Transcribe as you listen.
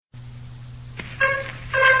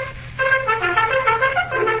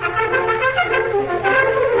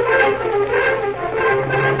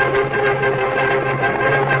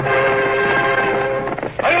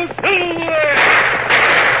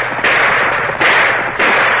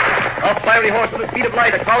fiery horse with the speed of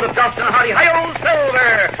light, a cloud of dust, and a hearty hi-yo,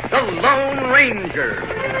 Silver, the Lone Ranger.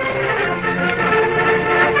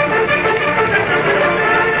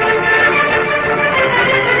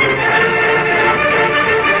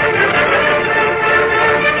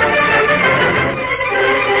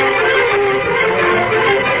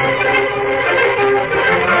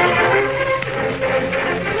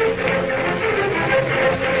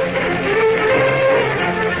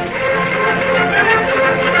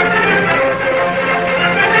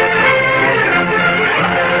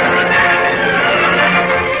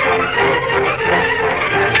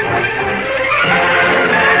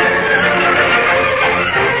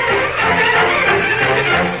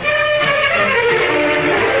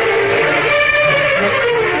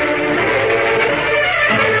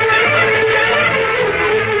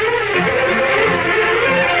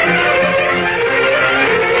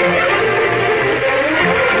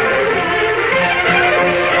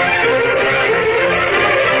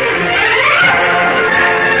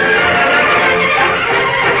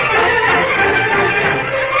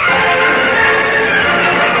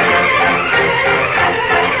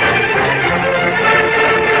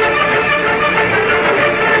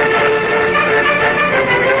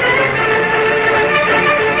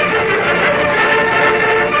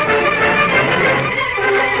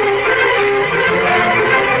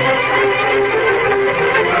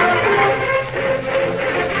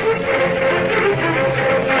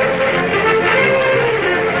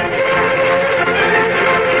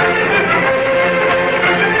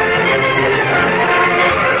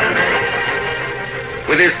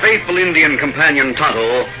 With his faithful Indian companion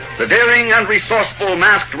Tonto, the daring and resourceful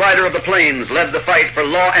masked rider of the plains led the fight for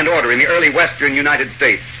law and order in the early western United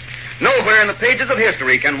States. Nowhere in the pages of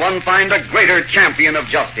history can one find a greater champion of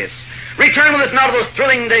justice. Return with us now to those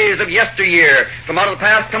thrilling days of yesteryear. From out of the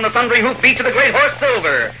past come the thundering hoofbeats of the great horse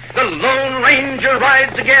Silver. The Lone Ranger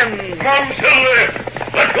rides again. Come on, Silver!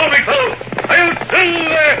 Let's go, big fellow! I'll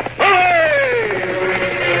Silver! Away!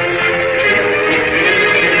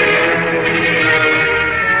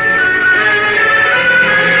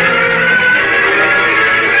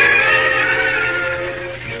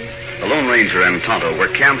 Ranger and Tonto were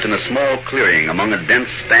camped in a small clearing among a dense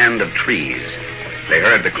stand of trees. They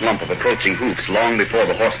heard the clump of approaching hoofs long before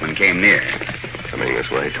the horsemen came near. Coming this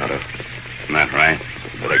way, Tonto. Isn't that right?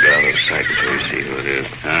 Better get out of sight until we see who it is.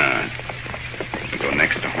 We go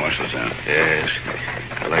next to horses, huh? Yes.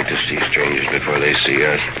 I like to see strangers before they see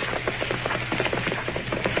us.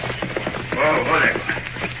 Whoa, what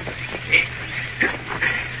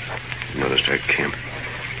Noticed our camp.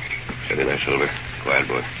 Steady there, Silver. Quiet,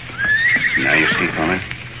 boy. Now you see, fella?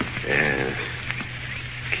 Yes.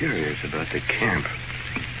 Curious about the camp.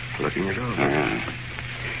 Looking it over.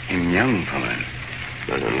 Him young, fella.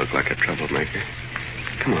 Doesn't look like a troublemaker.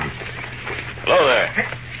 Come on. Hello there.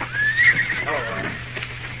 Hello.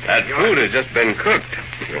 That food has just been cooked.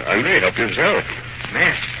 You're hungry? Help yourself.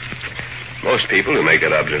 Mess. Most people who make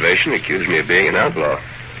that observation accuse me of being an outlaw.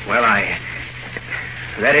 Well,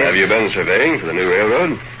 that is... Have you been surveying for the new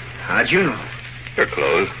railroad? How'd you know? Your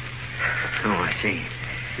clothes. Oh, I see.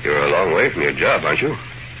 You're a long way from your job, aren't you?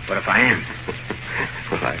 What if I am?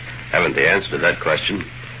 Well, I haven't the answer to that question.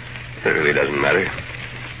 It really doesn't matter.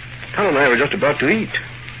 Tom and I were just about to eat.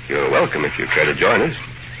 You're welcome if you care to join us.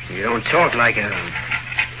 You don't talk like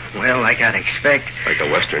like I'd expect. Like a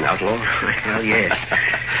Western outlaw? Well, yes.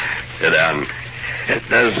 Sit down.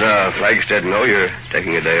 Does Flagstead know you're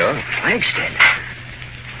taking a day off? Flagstead?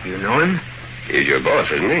 You know him? He's your boss,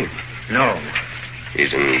 isn't he? No.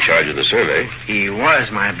 He's in charge of the survey. He was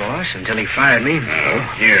my boss until he fired me. Oh?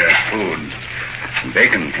 Here, food.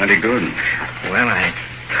 Bacon, plenty good. Well,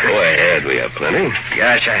 Go ahead, we have plenty.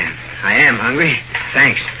 Gosh, I am hungry.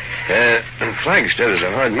 Thanks. And Flagstead is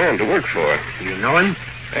a hard man to work for. You know him?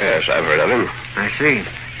 Yes, I've heard of him. I see.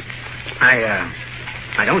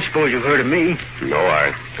 I don't suppose you've heard of me. No,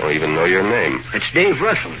 I don't even know your name. It's Dave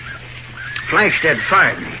Russell. Flagstead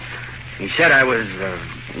fired me. He said I was,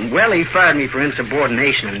 he fired me for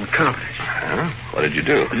insubordination and incompetence. Huh? What did you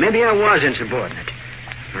do? Maybe I was insubordinate.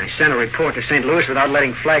 I sent a report to St. Louis without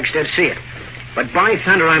letting Flagstead see it. But by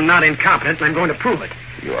thunder, I'm not incompetent, and I'm going to prove it.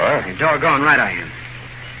 You are? You're doggone right I am.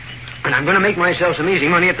 And I'm going to make myself some easy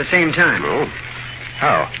money at the same time. Oh?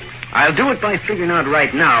 How? I'll do it by figuring out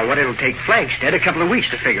right now what it'll take Flagstead a couple of weeks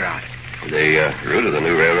to figure out. The route of the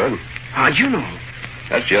new railroad? How'd you know?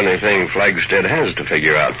 That's the only thing Flagstead has to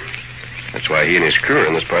figure out. That's why he and his crew are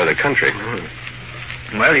in this part of the country. Oh.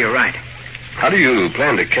 Well, you're right. How do you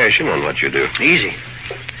plan to cash in on what you do? Easy.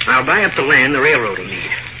 I'll buy up the land the railroad will need.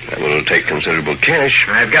 That will take considerable cash.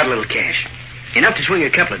 I've got a little cash. Enough to swing a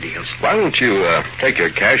couple of deals. Why don't you take your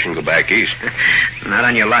cash and go back east? Not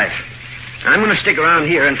on your life. I'm going to stick around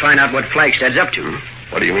here and find out what Flagstead's up to.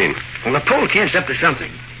 What do you mean? Well, the polecat's up to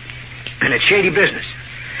something. And it's shady business.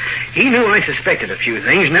 He knew I suspected a few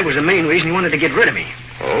things, and that was the main reason he wanted to get rid of me.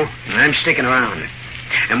 Oh? And I'm sticking around.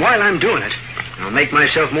 And while I'm doing it, I'll make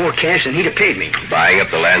myself more cash than he'd have paid me. Buying up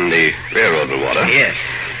the land the railroad will water? Yes.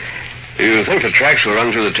 Do you think the tracks will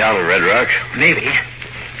run through the town of Red Rock? Maybe.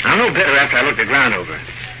 I'll know better after I look the ground over.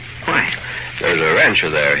 Why? There's a rancher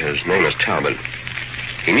there. His name is Talbot.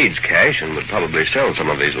 He needs cash and would probably sell some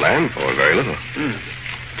of his land for very little.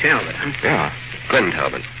 Talbot, huh? Yeah, Glenn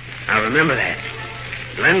Talbot. I'll remember that.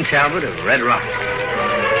 Glenn Talbot of Red Rock.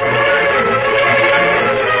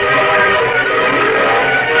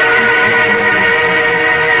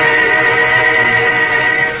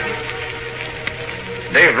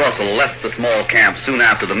 Dave Russell left the small camp soon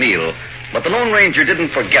after the meal, but the Lone Ranger didn't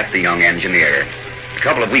forget the young engineer. A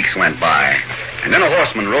couple of weeks went by, and then a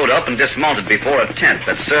horseman rode up and dismounted before a tent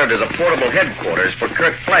that served as a portable headquarters for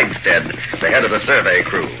Kurt Flagstead, the head of the survey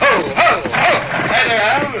crew. Ho, ho, ho! Hi there,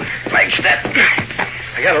 Al. Flagstead,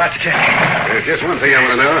 I got a lot to tell you. There's just one thing I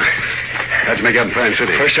want to know. How'd you make out in Pine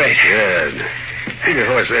City? First rate. Good. Leave your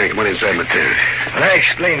horse there and come on inside my tent. When I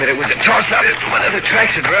explained that it was a toss-up, one of the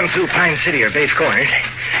tracks had run through Pine City or Base Corners.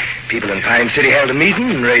 People in Pine City held a meeting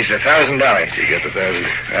and raised $1,000. You got the 1,000?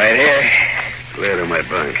 Right here. Lay it on my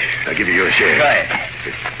bunk. I'll give you your share. Try it.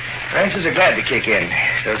 Ranchers are glad to kick in.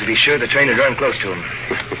 So as to be sure the train would run close to them.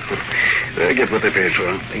 They get what they paid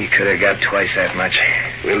for. You could have got twice that much.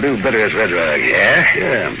 We'll do better at Red Rock. Yeah?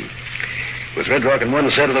 Yeah. With Red Rock on one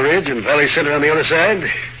side of the ridge and Valley Center on the other side,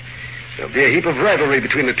 there'll be a heap of rivalry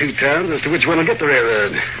between the two towns as to which one will get the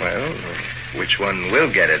railroad. Well, which one will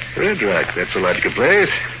get it? Red Rock, that's a logical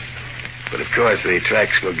place. But of course the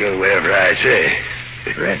tracks will go wherever I say.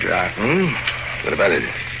 Red Rock, What about it?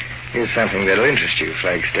 Here's something that'll interest you,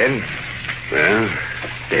 Flagstead. Well,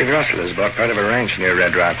 Dave Russell has bought part of a ranch near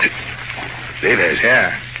Red Rock. Dave has?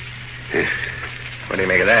 Yeah. What do you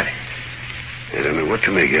make of that? I don't know what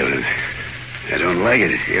to make of it. I don't like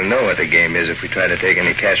it. He'll know what the game is if we try to take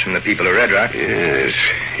any cash from the people of Red Rock. Yes.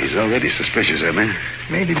 He's already suspicious of me.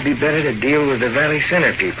 Maybe it'd be better to deal with the Valley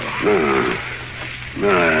Center people.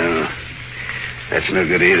 No. That's no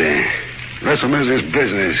good either. Russell knows his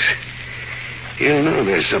business. He'll know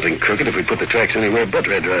there's something crooked if we put the tracks anywhere but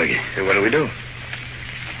Red Rock. So what do we do?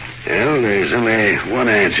 Well, there's only one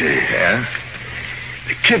answer. Yeah?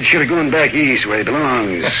 The kid should have gone back east where he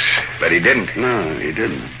belongs. But he didn't. No, he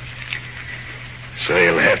didn't. So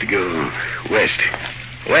he'll have to go west.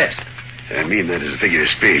 West? I mean that as a figure of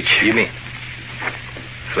speech. You mean...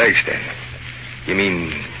 Flagstead. You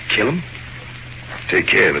mean kill him? Take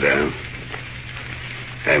care of it, Al.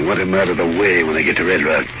 I want him out of the way when I get to Red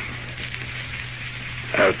Rock.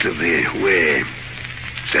 Out of the way.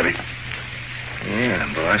 Savvy?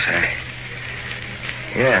 Yeah, boss, I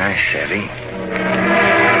savvy.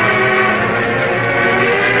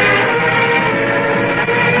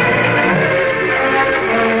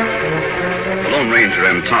 The Lone Ranger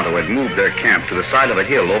and Tonto had moved their camp to the side of a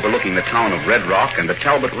hill overlooking the town of Red Rock and the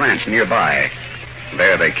Talbot Ranch nearby.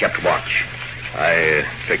 There they kept watch. I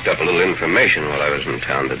picked up a little information while I was in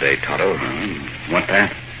town today, Tonto. What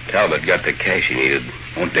that? Talbot got the cash he needed.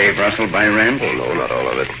 Won't Dave Russell buy ranch? Oh, no, not all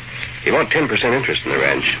of it. He wants 10% interest in the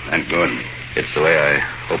ranch. That's good. It's the way I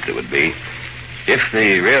hoped it would be. If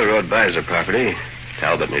the railroad buys the property,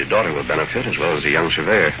 Talbot and his daughter will benefit as well as the young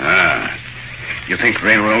surveyor. You think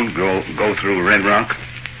railroad go through Red Rock?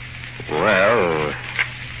 Well,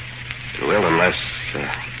 it will unless...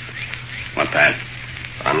 What that?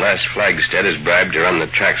 Unless Flagstead is bribed to run the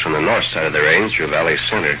tracks on the north side of the range through Valley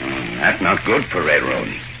Center. That's not good for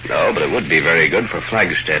railroad. No, but it would be very good for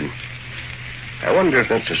Flagstead. I wonder if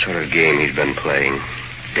that's the sort of game he's been playing.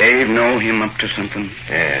 Dave know him up to something?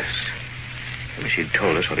 Yes. I wish he'd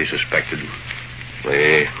told us what he suspected.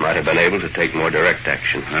 We might have been able to take more direct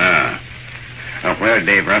action. Where's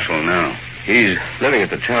Dave Russell now? He's living at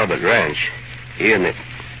the Talbot Ranch. He and the...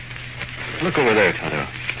 Look over there, Tonto.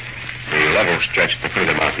 The level stretch at the foot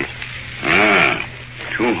of the mountain.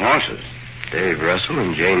 2 horses. Dave Russell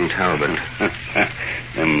and Jane Talbot.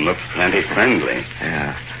 Them look plenty friendly.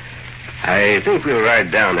 Yeah. I think we'll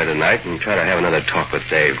ride down there tonight and try to have another talk with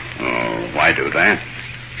Dave. Oh, why do that?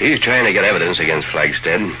 He's trying to get evidence against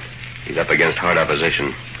Flagstead. He's up against hard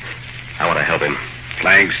opposition. I want to help him.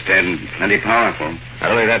 Flagstead plenty powerful.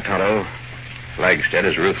 Not only that, Tonto. Flagstead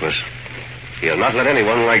is ruthless. He'll not let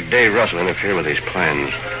anyone like Dave Russell interfere with his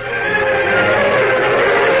plans.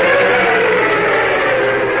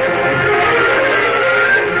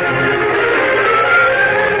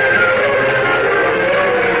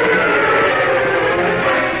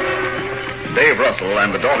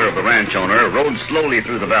 and the daughter of the ranch owner rode slowly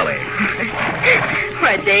through the valley.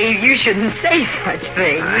 Why, Dave, you shouldn't say such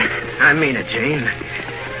things. I mean it, Jane.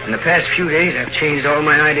 In the past few days, I've changed all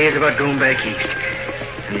my ideas about going back east.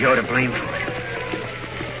 And you're to blame for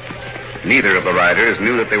it. Neither of the riders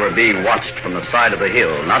knew that they were being watched from the side of the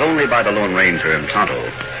hill, not only by the Lone Ranger and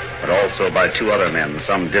Tonto, but also by two other men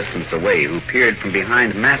some distance away who peered from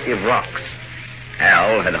behind massive rocks.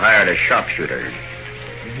 Al had hired a sharpshooter.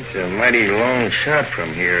 It's a mighty long shot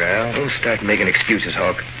from here, Al. Don't start making excuses,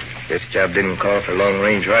 Hawk. This job didn't call for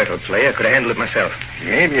long-range rifle play. I could have handled it myself.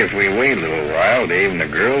 Maybe if we wait a little while, Dave and the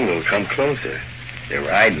girl will come closer. They're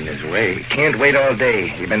riding his way. You can't wait all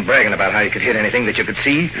day. You've been bragging about how you could hit anything that you could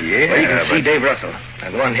see. Yeah, well, you can see Dave Russell.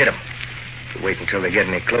 Now go on and hit him. If we wait until they get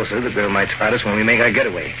any closer, the girl might spot us when we make our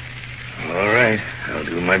getaway. All right. I'll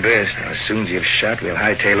do my best. Now, as soon as you've shot, we'll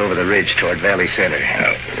hightail over the ridge toward Valley Center.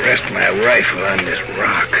 I'll rest my rifle on this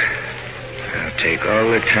rock. Now, take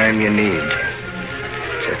all the time you need.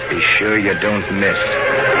 Just be sure you don't miss.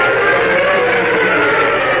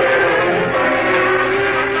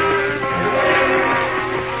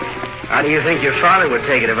 How do you think your father would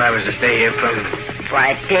take it if I was to stay here from...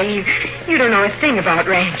 Why, Dave, you don't know a thing about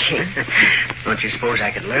ranching. Don't you suppose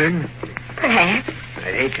I could learn? Perhaps.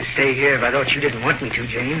 I'd hate to stay here if I thought you didn't want me to,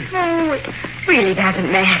 Jane. Oh, it really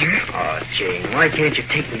doesn't matter. Oh, Jane, why can't you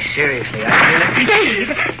take me seriously? Dave!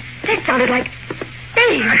 That sounded like...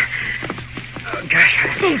 Dave! Oh, gosh.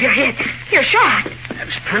 Dave, you're hit. You're shot. That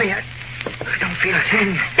was funny. I don't feel a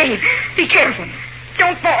thing. Dave, be careful.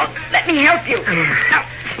 Don't fall. Let me help you. Now,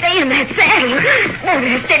 stay in that saddle. Oh,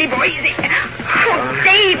 there, steady, boy. Easy. Oh,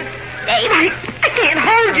 Dave. Dave, I can't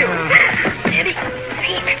hold you. Steady.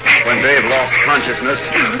 When Dave lost consciousness,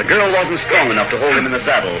 the girl wasn't strong enough to hold him in the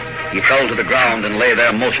saddle. He fell to the ground and lay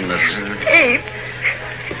there motionless. Dave.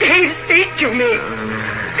 Dave, speak to me.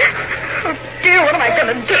 Oh, dear, what am I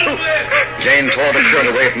going to do? Jane tore the shirt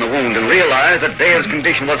away from the wound and realized that Dave's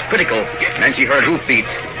condition was critical. Then she heard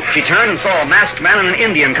hoofbeats. She turned and saw a masked man and an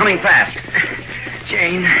Indian coming fast.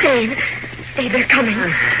 Jane. Dave, they're coming.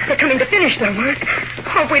 They're coming to finish their work.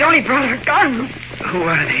 Oh, if we'd only brought our guns. Who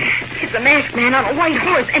are they? It's a masked man on a white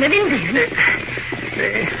horse and an Indian.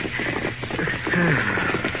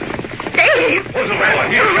 Dave! What's the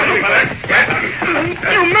matter?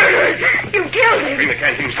 You murdered! You killed him! Bring the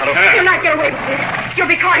canteen, Tonto. You'll not get away with this. You'll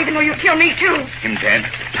be caught even though you kill me, too. Him dead.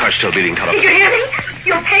 Heart's still beating, Tonto. Did you hear me?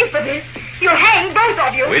 You'll pay for this. You'll hang, both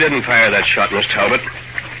of you. We didn't fire that shot, Miss Talbot.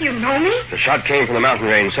 You know me? The shot came from the mountain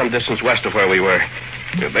range some distance west of where we were.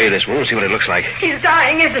 We'll bathe this wound, see what it looks like. He's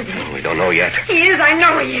dying, isn't he? We don't know yet. He is, I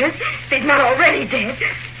know he is. He's not already dead.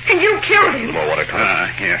 And you killed him. More water,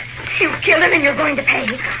 Tonto. Here. You killed him and you're going to pay.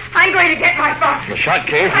 I'm going to get my father. The shot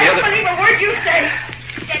came from I the don't other... believe a word you say.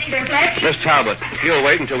 Steady there, Fletch. Miss Talbot, if you'll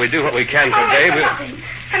wait until we do what we can for I'll wait Dave... for nothing.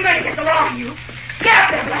 I'm going to get the law of you. Get up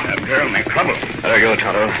there, Fletch. That girl may trouble. Let her go,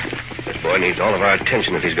 Tonto. This boy needs all of our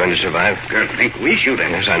attention if he's going to survive. Girl think we shoot him.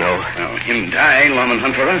 Yes, I know. Well, him die, lawman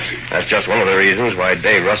hunt for us. That's just one of the reasons why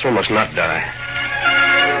Dave Russell must not die.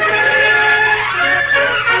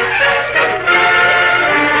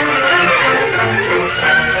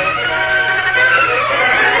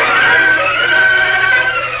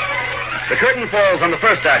 The curtain falls on the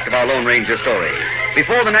first act of our Lone Ranger story.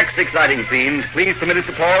 Before the next exciting scenes, please permit us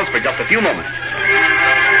to pause for just a few moments.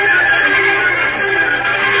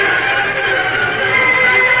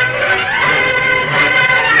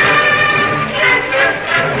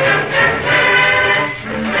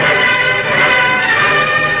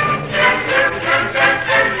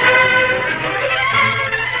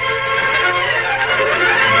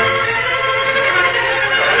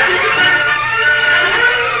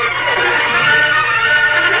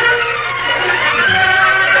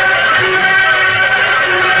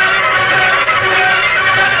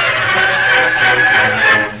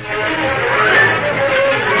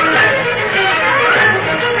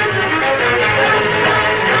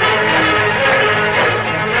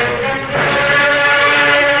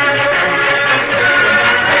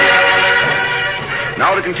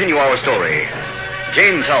 Now to continue our story.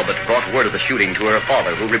 Jane Talbot brought word of the shooting to her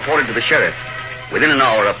father, who reported to the sheriff. Within an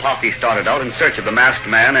hour, a posse started out in search of the masked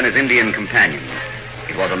man and his Indian companion.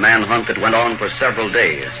 It was a manhunt that went on for several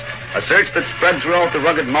days, a search that spread throughout the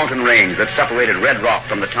rugged mountain range that separated Red Rock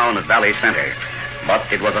from the town of Valley Center.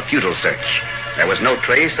 But it was a futile search. There was no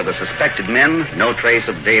trace of the suspected men, no trace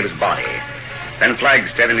of Dave's body. Then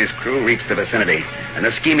Flagstead and his crew reached the vicinity, and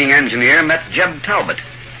the scheming engineer met Jeb Talbot.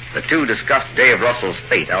 The two discussed Dave Russell's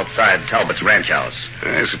fate outside Talbot's ranch house.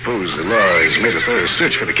 I suppose the law has made a thorough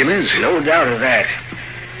search for the killers. No doubt of that.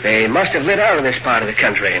 They must have lit out of this part of the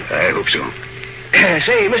country. I hope so.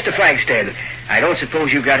 Say, Mr. Flagstead, I don't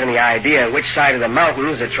suppose you've got any idea which side of the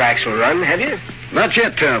mountains the tracks will run, have you? Not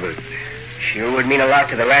yet, Talbot. Sure would mean a lot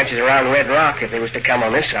to the ranches around Red Rock if they was to come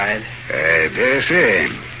on this side. I dare say.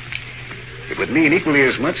 It would mean equally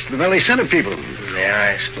as much to the Valley Center people.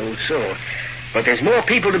 Yeah, I suppose so. But there's more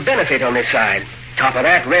people to benefit on this side. Top of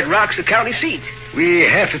that, Red Rock's the county seat. We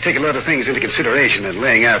have to take a lot of things into consideration in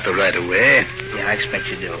laying out the right-of-way. Yeah, I expect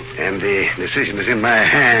you do. And the decision is in my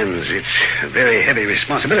hands. It's a very heavy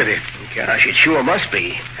responsibility. Gosh, it sure must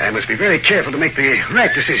be. I must be very careful to make the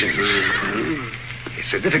right decisions.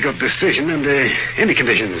 It's a difficult decision under any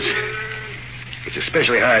conditions. It's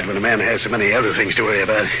especially hard when a man has so many other things to worry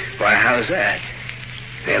about. Why, how's that?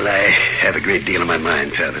 Well, I have a great deal on my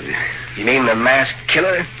mind, Talbot. You mean the masked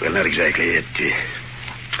killer? Well, not exactly.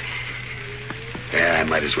 I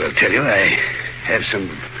might as well tell you I have some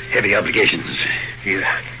heavy obligations. You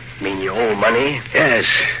mean you owe money? Yes.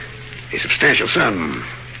 A substantial sum.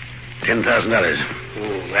 $10,000.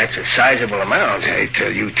 Oh, that's a sizable amount. I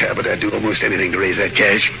tell you, Talbot, I'd do almost anything to raise that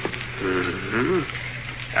cash. Mm-hmm.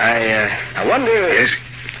 I wonder... Yes?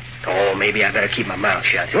 Oh, maybe I better keep my mouth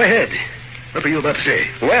shut. Go ahead. What were you about to say?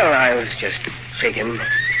 Well, I was just thinking.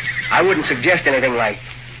 I wouldn't suggest anything like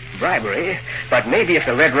bribery, but maybe if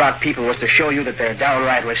the Red Rock people was to show you that they're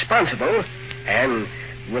downright responsible and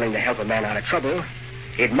willing to help a man out of trouble,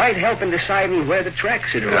 it might help in deciding where the tracks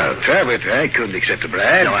should run. Well, Talbot, I couldn't accept a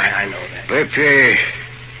bribe. No, I know that.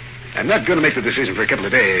 But, I'm not going to make the decision for a couple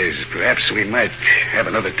of days. Perhaps we might have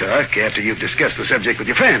another talk after you've discussed the subject with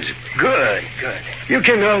your friends. Good. You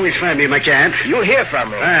can always find me in my camp. You'll hear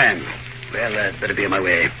from me. Fine. Well, I'd better be on my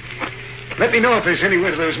way. Let me know if there's any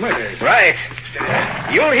word of those murders. Right.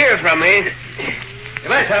 You'll hear from me.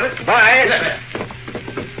 Goodbye, Talbot. Bye.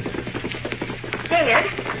 Dad,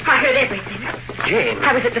 I heard everything. Jane.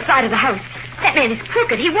 I was at the side of the house. That man is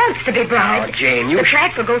crooked. He wants to be bribed. Oh, Jane, you... The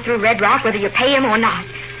tracks will go through Red Rock whether you pay him or not.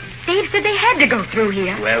 Dave said they had to go through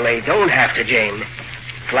here. Well, they don't have to, Jane.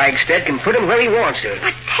 Flagstead can put him where he wants to.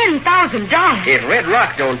 But $10,000. If Red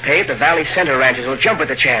Rock don't pay it, the Valley Center ranchers will jump at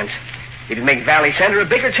the chance. It'd make Valley Center a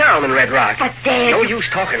bigger town than Red Rock. But, Dad... No use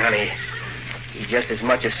talking, honey. He just as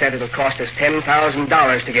much as said it'll cost us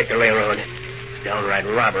 $10,000 to get the railroad. Downright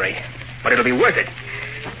robbery. But it'll be worth it.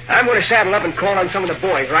 I'm going to saddle up and call on some of the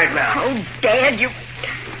boys right now. Oh, Dad, you...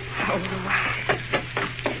 Oh...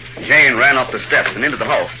 Jane ran up the steps and into the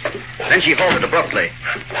house. Then she halted abruptly.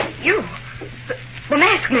 You... The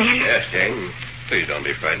masked man. Yes, Jane. Please don't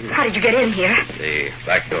be frightened. How did you get in here? The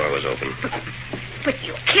back door was open. But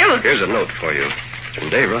you killed... Here's a note for you. It's from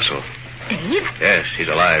Dave Russell. Dave? Yes, he's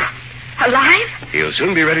alive. Alive? He'll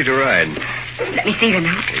soon be ready to ride. Let me see the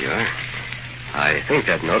note. Here you are. I think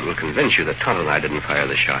that note will convince you that Tonto and I didn't fire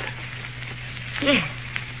the shot. Yes.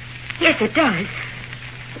 Yes, it does.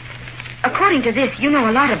 According to this, you know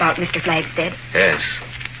a lot about Mr. Flagstead. Yes.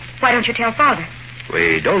 Why don't you tell Father?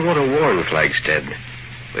 We don't want to warn Flagstead.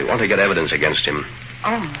 We want to get evidence against him.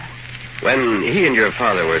 Oh. When he and your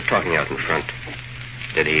father were talking out in front,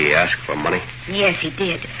 did he ask for money? Yes, he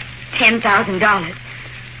did. $10,000.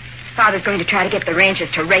 Father's going to try to get the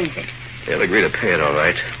ranchers to raise it. They'll agree to pay it, all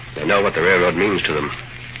right. They know what the railroad means to them.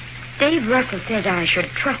 Dave Russell says I should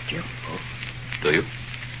trust you. Oh, do you?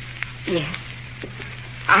 Yes.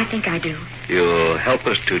 I think I do. You'll help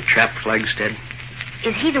us to trap Flagstead?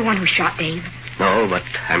 Is he the one who shot Dave? No, but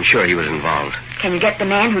I'm sure he was involved. Can you get the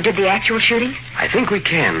man who did the actual shooting? I think we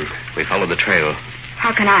can. We followed the trail.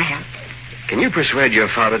 How can I help? Can you persuade your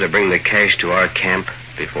father to bring the cash to our camp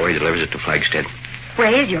before he delivers it to Flagstead?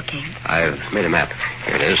 Where is your camp? I've made a map.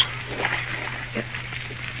 Here it is.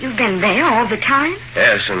 You've been there all the time?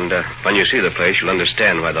 Yes, and when you see the place, you'll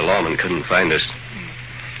understand why the lawman couldn't find us.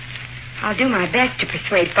 I'll do my best to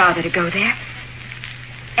persuade Father to go there.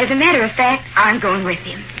 As a matter of fact, I'm going with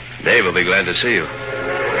him. Dave will be glad to see you.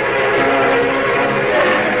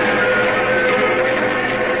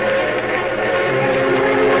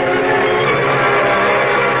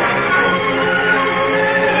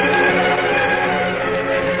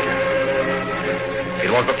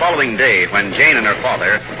 It was the following day when Jane and her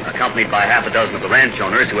father, accompanied by half a dozen of the ranch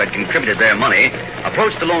owners who had contributed their money,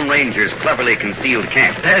 approached the Lone Ranger's cleverly concealed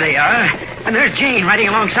camp. There they are. And there's Jane riding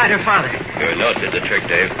alongside her father. Your note did the trick,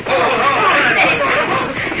 Dave.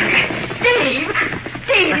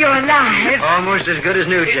 Dave, you're alive. Almost as good as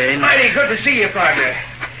new, Jane. Mighty good to see you, partner.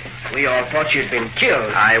 We all thought you'd been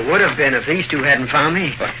killed. I would have been if these two hadn't found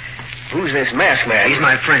me. Who's this masked man? He's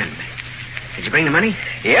my friend. Did you bring the money?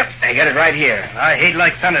 Yep, I got it right here. I hate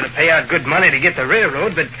like thunder to pay out good money to get the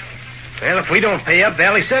railroad, but, well, if we don't pay up,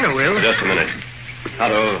 Valley Center will. Just a minute.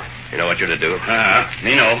 Tonto, you know what you're to do.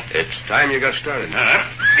 Me know. It's time you got started.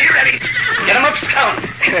 Be ready. Get him up, Scout.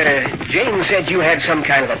 Jane said you had some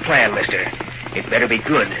kind of a plan, mister. It better be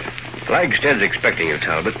good. Flagstead's expecting you,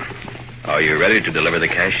 Talbot. Are you ready to deliver the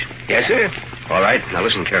cash? Yes, sir. All right, now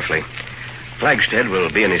listen carefully. Flagstead will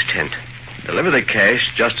be in his tent. Deliver the cash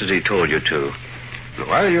just as he told you to. And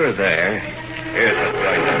while you're there, here's what's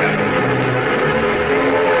going to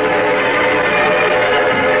happen.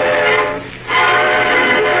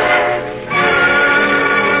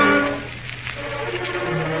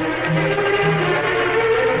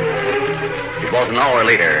 It was an hour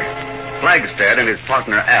later. Flagstead and his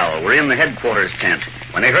partner Al were in the headquarters tent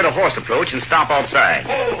when they heard a horse approach and stop outside.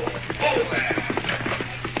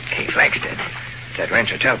 Hey, Flagstead. Is that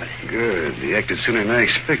Rancher Talbot? Good. He acted sooner than I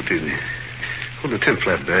expected. Hold the tent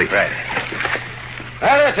flap back. Right.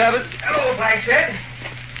 Hi there, Talbot. Hello, Flagstead.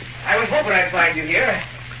 I was hoping I'd find you here.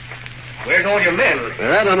 Where's all your men?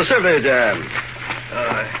 They're out on a survey job.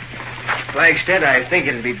 Flagstead, I think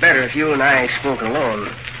it'd be better if you and I spoke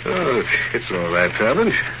alone. Oh, it's all right,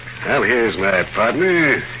 Talbot. Al here's my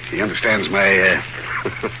partner. He understands my,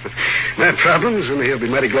 my problems, and he'll be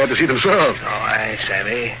mighty glad to see them solved. Oh, I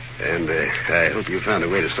savvy. And I hope you found a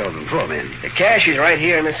way to solve them for me. The cash is right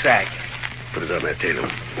here in the sack. Put it on that table.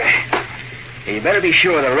 You better be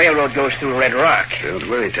sure the railroad goes through Red Rock. Don't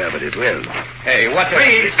worry, Talbot, it will. Hey, what the...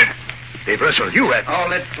 Please. Dave Russell, you at... All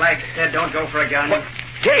that Flagstead, don't go for a gun. What?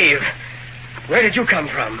 Dave, where did you come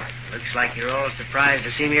from? Looks like you're all surprised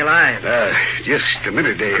to see me alive. Just a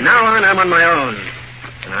minute, Dave. From now on, I'm on my own.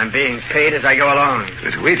 And I'm being paid as I go along.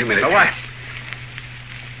 But wait a minute. For what?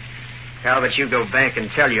 Talbot, you go back and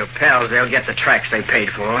tell your pals they'll get the tracks they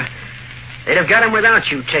paid for. They'd have got them without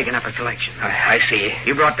you taking up a collection. I see.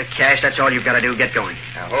 You brought the cash. That's all you've got to do. Get going.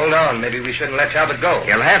 Now, hold on. Maybe we shouldn't let Talbot go.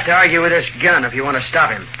 You'll have to argue with this gun if you want to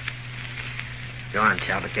stop him. Go on,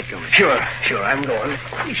 Talbot. Get going. Sure, I'm going.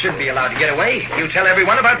 He should be allowed to get away. You tell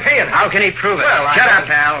everyone about paying. How can he prove it? Well, Shut up,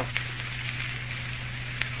 pal.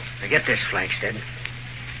 Now get this, Flagstead.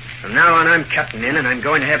 From now on, I'm cutting in, and I'm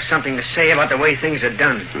going to have something to say about the way things are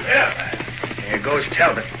done. Yeah. There goes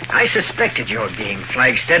Talbot. I suspected your game,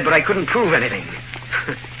 Flagstead, but I couldn't prove anything.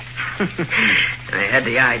 I had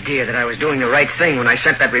the idea that I was doing the right thing when I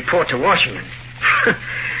sent that report to Washington.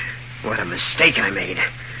 What a mistake I made.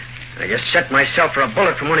 I just set myself for a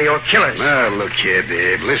bullet from one of your killers. Now, look here,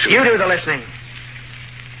 Dave. Listen. You do the listening.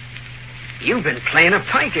 You've been playing a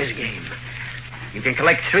piker's game. You can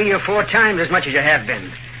collect 3 or 4 times as much as you have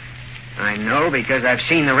been. I know because I've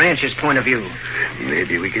seen the rancher's point of view.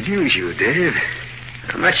 Maybe we could use you, Dave.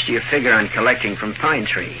 How much do you figure on collecting from Pine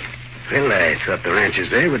Tree? Well, I thought the ranchers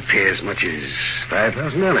there would pay as much as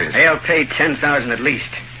 $5,000. They'll pay $10,000 at least.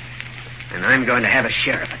 And I'm going to have a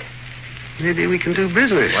share of it. Maybe we can do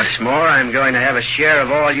business. What's more, I'm going to have a share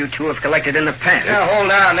of all you two have collected in the past. Now,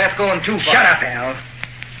 hold on. That's going too far. Shut up, Al.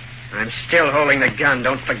 I'm still holding the gun.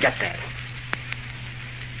 Don't forget that.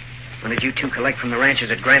 When did you two collect from the ranchers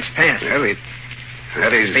at Grant's Pass? Well,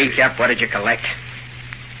 that is... Speak up. What did you collect?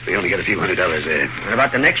 We only got a few $100 there. What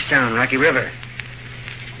about the next town, Rocky River?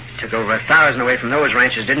 Took over 1,000 away from those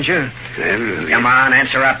ranchers, didn't you? Well, Come on,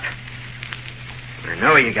 answer up. I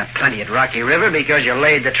know you got plenty at Rocky River because you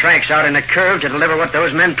laid the tracks out in the curve to deliver what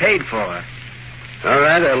those men paid for. All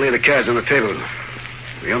right, I'll lay the cards on the table.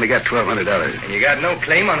 We only got $1,200. And you got no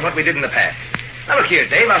claim on what we did in the past. Now, look here,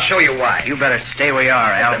 Dave. I'll show you why. You better stay where you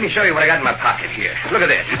are, Al. Let me show you what I got in my pocket here. Look at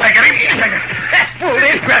this. Pull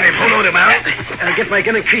him. Grab him. Pull him out. I'll get my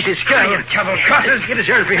gun and crease his skull. Trouble crosses. Get his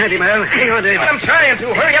arms behind him, Al. Hang on, Dave. I'm trying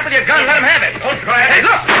to. Hurry up with your gun. Let him have it. Don't try it. Hey,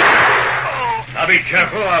 look. Now be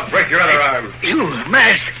careful. I'll break your other arm. You,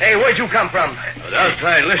 mask. Hey, where'd you come from? I was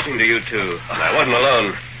outside listening to you two. I wasn't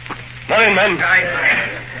alone. Come on in, men.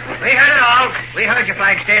 We heard it all. We heard you,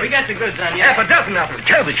 Flagstead. We got the goods on you. Half a dozen of them.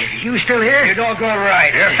 Talbot, you still here? You're doggone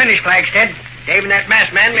right. You're finished, Flagstead. Dave and that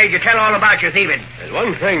masked man made you tell all about your thieving. There's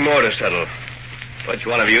one thing more to settle. Which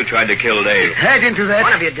one of you tried to kill Dave? I didn't do that.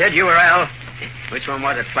 One of you did, you or Al. Which one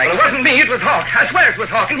was it, Well, Flagstead? it wasn't me. It was Hawk. I swear it was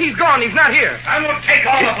Hawk, and he's gone. He's not here. I'm going to take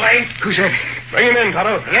all the blame. Who's that? Bring him in,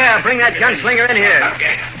 Tonto. Yeah, bring that gunslinger in here.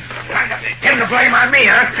 Okay. Getting the blame on me,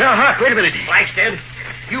 huh? Oh, Hawk, wait a minute. Flagstead,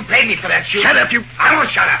 you paid me for that shooting. Shut up, you... I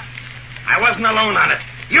won't shut up. I wasn't alone on it.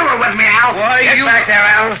 You were with me, Al. Why, Get you... back there,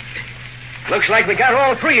 Al. Looks like we got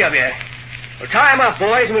all 3 of you. Well, tie 'em up,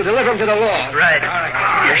 boys, and we'll deliver them to the law. Right.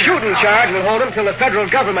 Your shooting charge will hold them till the federal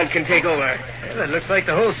government can take over. Well, it looks like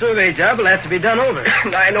the whole survey job will have to be done over.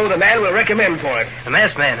 I know the man we'll recommend for it. A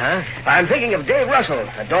masked man, huh? I'm thinking of Dave Russell,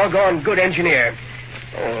 a doggone good engineer.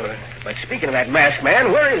 Oh, but speaking of that masked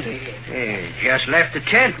man, where is he? He just left the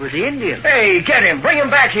tent with the Indian. Hey, get him. Bring him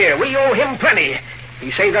back here. We owe him plenty.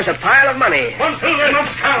 He saved us a pile of money. 1 silver, no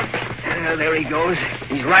count. There he goes.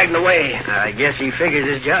 He's riding away. I guess he figures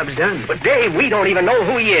his job's done. But, Dave, we don't even know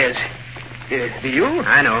who he is. Do you?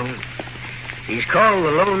 I know. He's called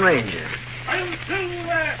the Lone Ranger. 1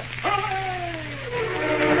 silver.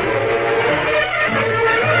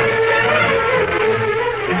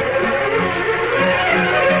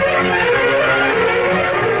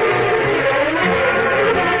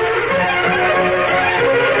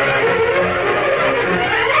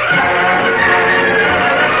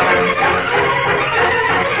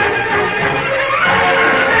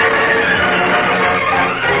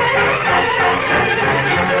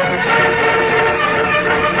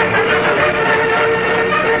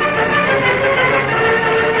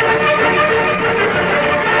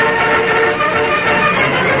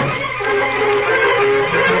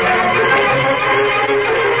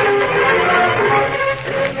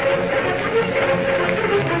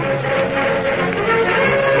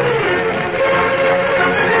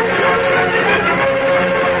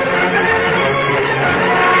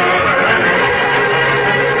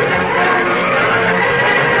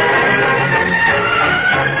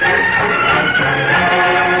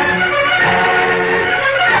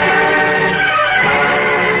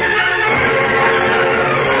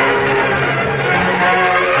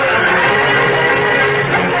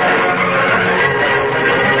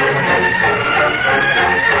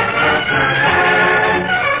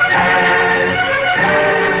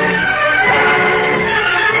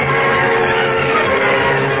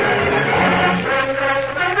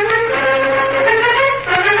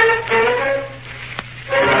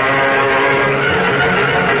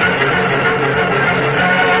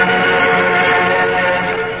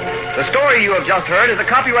 You have just heard is a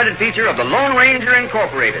copyrighted feature of the Lone Ranger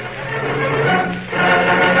Incorporated.